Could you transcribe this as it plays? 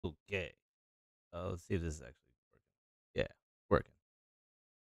Okay. Let's see if this is actually working. Yeah, working.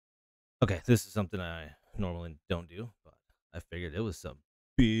 Okay, this is something I normally don't do, but I figured it was some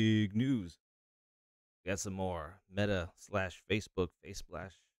big news. Got some more Meta slash Facebook,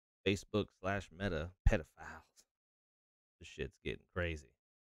 Facebook slash Meta pedophiles. This shit's getting crazy.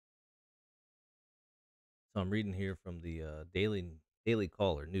 So I'm reading here from the Daily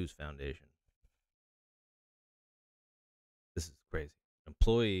Caller News Foundation. This is crazy. An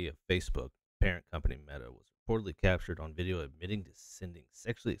employee of Facebook, parent company Meta, was reportedly captured on video admitting to sending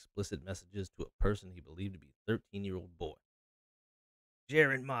sexually explicit messages to a person he believed to be a 13-year-old boy,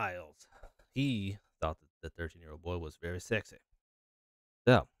 Jaron Miles. He thought that the 13-year-old boy was very sexy.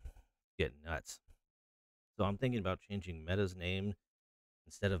 So, getting nuts. So I'm thinking about changing Meta's name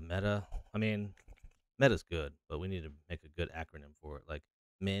instead of Meta. I mean, Meta's good, but we need to make a good acronym for it, like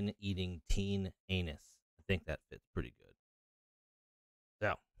Men Eating Teen Anus. I think that fits pretty good.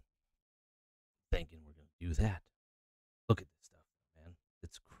 So, thinking we're gonna do that. Look at this stuff, man.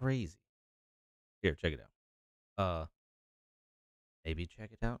 It's crazy. Here, check it out. Maybe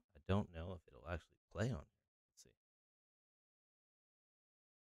check it out. I don't know if it'll actually play on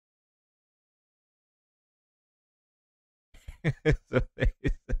here. Let's see.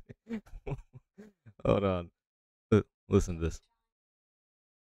 Hold on. Listen to this.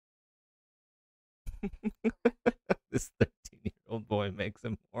 This 13-year-old boy makes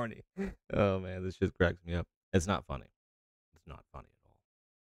him horny. Oh man, this just cracks me up. It's not funny. It's not funny at all.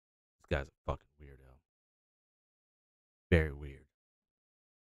 This guy's a fucking weirdo. Very weird.